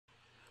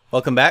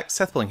Welcome back,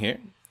 Seth Bling here.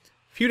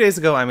 A few days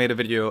ago I made a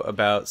video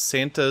about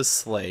Santa's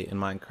sleigh in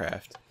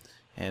Minecraft.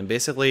 And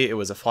basically it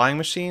was a flying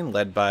machine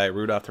led by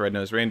Rudolph the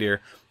Red-Nosed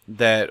Reindeer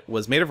that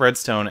was made of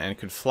redstone and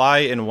could fly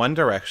in one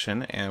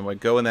direction and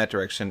would go in that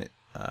direction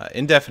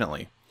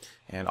indefinitely.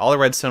 And all the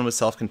redstone was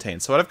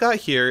self-contained. So what I've got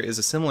here is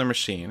a similar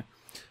machine.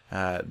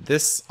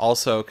 This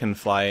also can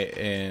fly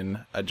in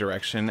a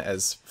direction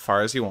as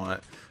far as you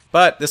want,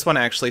 but this one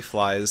actually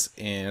flies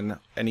in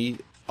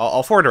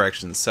all four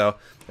directions. So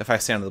if I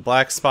stand on the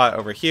black spot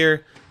over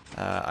here,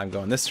 I'm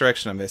going this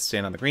direction. I'm going to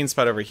stand on the green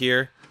spot over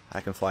here.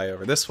 I can fly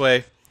over this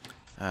way.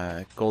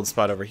 Gold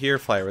spot over here,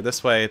 fly over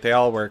this way. They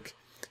all work.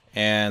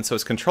 And so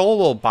it's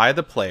controllable by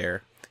the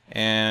player.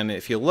 And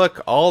if you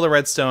look, all the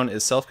redstone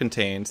is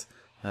self-contained.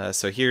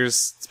 So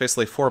it's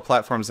basically four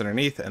platforms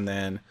underneath and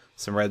then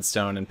some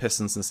redstone and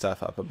pistons and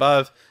stuff up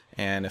above.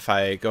 And if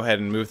I go ahead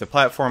and move the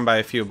platform by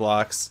a few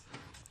blocks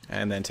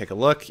and then take a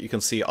look, you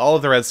can see all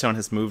of the redstone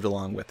has moved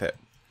along with it.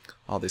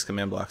 All these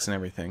command blocks and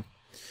everything.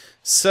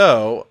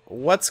 So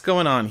what's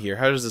going on here?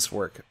 How does this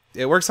work?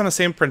 It works on the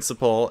same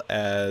principle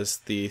as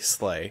the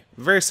sleigh.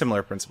 Very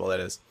similar principle, that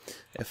is.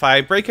 If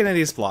I break into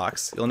these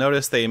blocks, you'll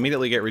notice they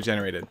immediately get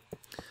regenerated.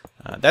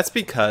 That's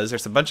because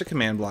there's a bunch of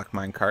command block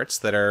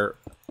minecarts that are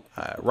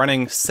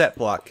running set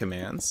block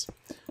commands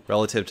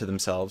relative to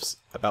themselves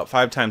about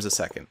 5 times a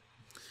second.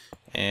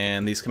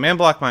 And these command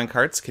block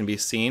minecarts can be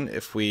seen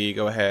if we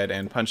go ahead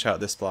and punch out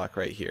this block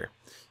right here.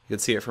 You can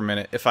see it for a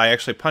minute. If I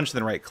actually punch and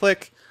then right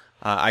click,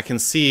 I can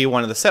see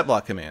one of the set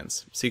block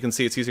commands. So you can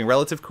see it's using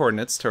relative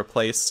coordinates to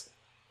replace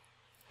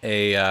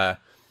a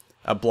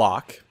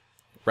block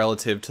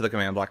relative to the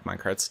command block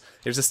minecarts.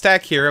 There's a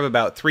stack here of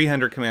about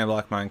 300 command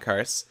block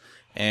minecarts,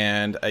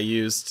 and I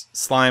used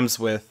slimes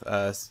with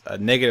a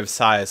negative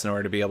size in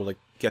order to be able to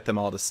get them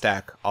all to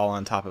stack all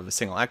on top of a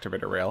single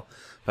activator rail.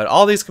 But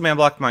all these command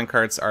block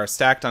minecarts are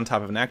stacked on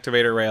top of an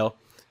activator rail,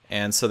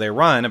 and so they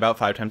run about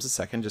 5 times a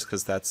second just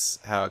because that's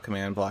how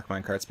command block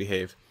minecarts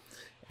behave.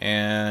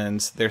 And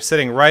they're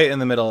sitting right in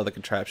the middle of the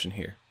contraption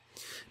here.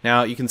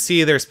 Now you can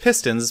see there's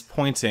pistons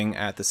pointing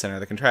at the center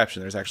of the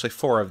contraption. There's actually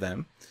 4 of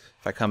them.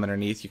 If I come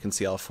underneath, you can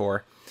see all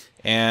 4.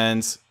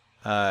 And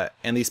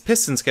these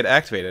pistons get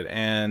activated,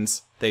 and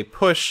they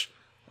push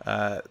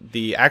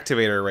the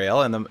activator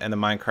rail and the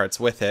minecarts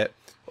with it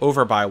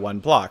over by 1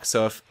 block.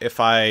 So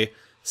if I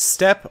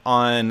step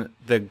on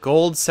the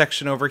gold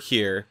section over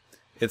here,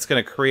 it's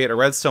going to create a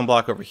redstone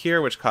block over here,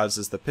 which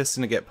causes the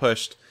piston to get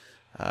pushed,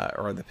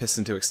 or the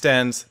piston to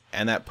extend,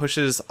 and that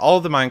pushes all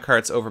of the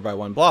minecarts over by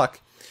 1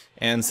 block.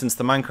 And since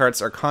the minecarts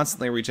are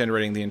constantly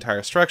regenerating the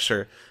entire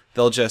structure,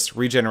 they'll just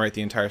regenerate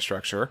the entire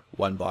structure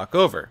 1 block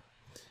over.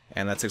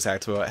 And that's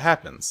exactly what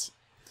happens.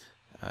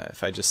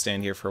 If I just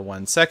stand here for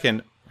 1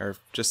 second, or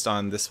just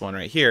on this one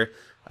right here,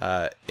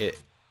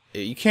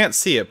 you can't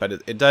see it, but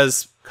it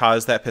does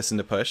cause that piston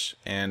to push,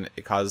 and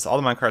it causes all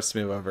the minecarts to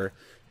move over,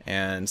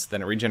 and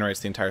then it regenerates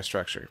the entire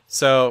structure.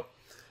 So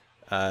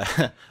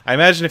I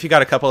imagine if you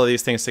got a couple of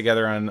these things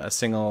together on a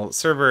single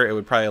server, it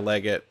would probably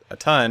lag it a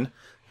ton,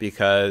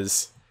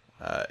 because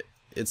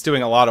it's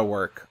doing a lot of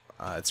work.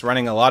 It's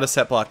running a lot of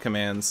set block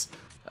commands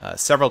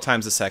several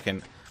times a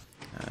second.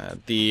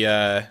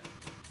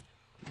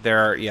 There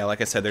are, yeah,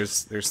 like I said,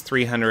 there's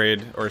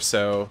 300 or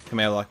so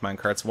command block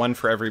minecarts, 1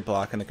 for every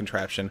block in the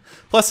contraption,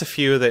 plus a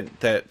few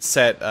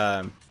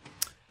that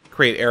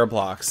create air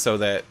blocks so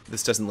that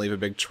this doesn't leave a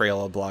big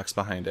trail of blocks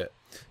behind it.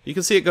 You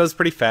can see it goes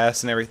pretty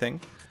fast and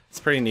everything. It's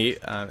pretty neat.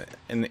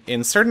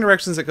 In certain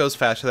directions it goes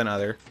faster than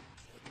other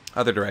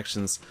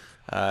directions.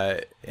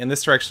 In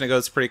this direction it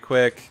goes pretty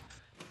quick.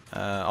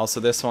 Also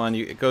this one,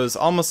 it goes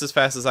almost as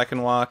fast as I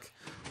can walk.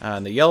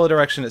 In the yellow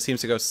direction it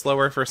seems to go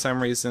slower for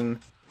some reason.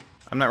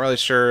 I'm not really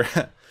sure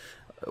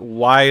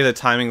why the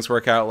timings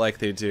work out like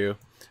they do.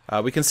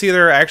 We can see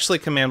there are actually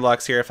command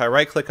blocks here. If I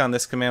right click on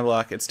this command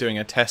block, it's doing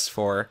a test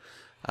for,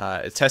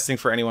 it's testing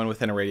for anyone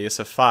within a radius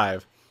of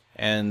 5.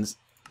 And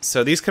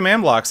so these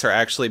command blocks are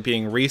actually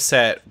being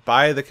reset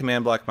by the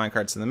command block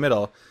minecarts in the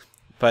middle,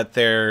 but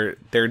they're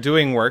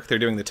doing work. They're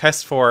doing the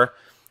test for,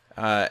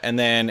 and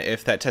then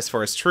if that test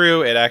for is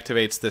true, it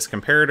activates this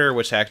comparator,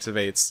 which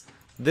activates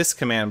this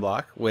command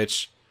block,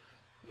 which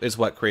is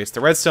what creates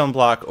the redstone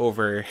block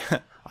over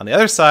on the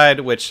other side,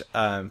 which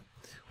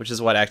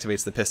is what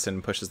activates the piston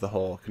and pushes the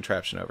whole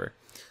contraption over.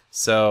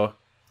 So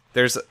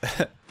there's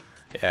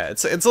yeah,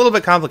 it's a little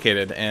bit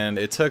complicated, and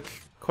it took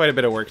quite a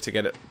bit of work to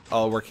get it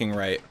all working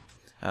right.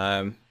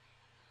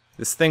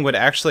 This thing would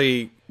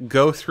actually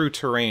go through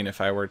terrain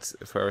if I were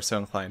so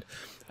inclined.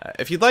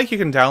 If you'd like, you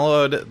can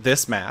download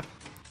this map,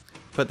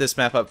 put this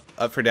map up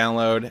for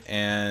download,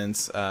 and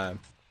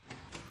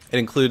it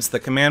includes the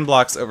command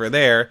blocks over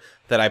there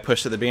that I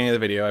pushed at the beginning of the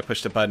video. I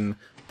pushed a button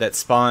that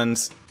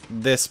spawns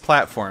this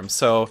platform.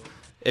 So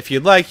if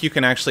you'd like, you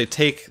can actually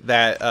take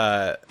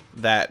that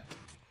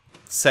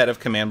set of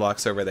command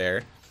blocks over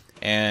there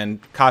and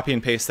copy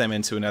and paste them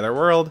into another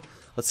world.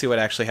 Let's see what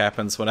actually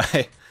happens when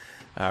I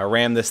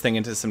ram this thing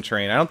into some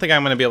terrain. I don't think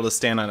I'm going to be able to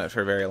stand on it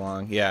for very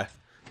long. Yeah,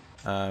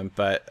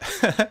 but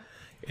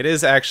it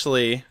is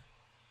actually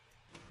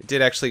It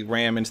did actually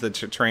ram into the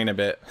terrain a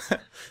bit.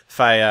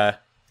 If I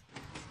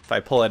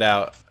pull it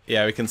out,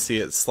 yeah, we can see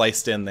it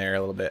sliced in there a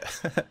little bit.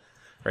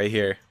 Right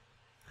here.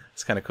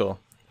 It's kind of cool.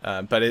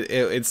 But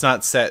it's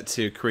not set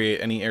to create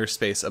any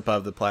airspace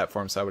above the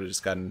platform, so I would have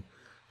just gotten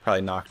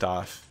probably knocked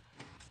off.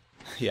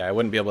 Yeah, I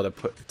wouldn't be able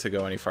to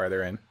go any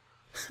farther in.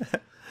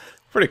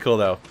 Pretty cool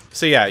though.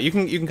 So yeah, you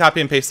can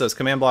copy and paste those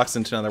command blocks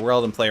into another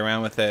world and play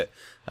around with it.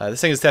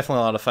 This thing is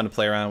definitely a lot of fun to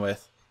play around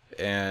with,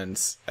 and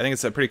I think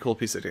it's a pretty cool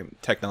piece of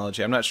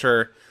technology. I'm not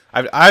sure.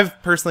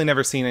 I've personally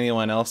never seen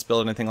anyone else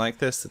build anything like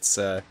this. It's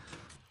a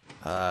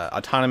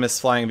autonomous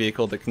flying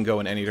vehicle that can go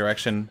in any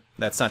direction.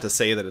 That's not to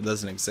say that it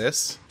doesn't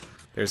exist.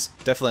 There's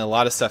definitely a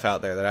lot of stuff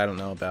out there that I don't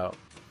know about.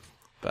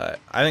 But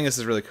I think this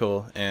is really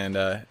cool, and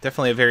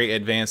definitely a very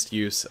advanced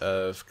use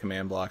of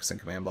command blocks and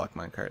command block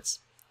minecarts.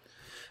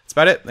 That's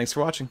about it. Thanks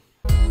for watching.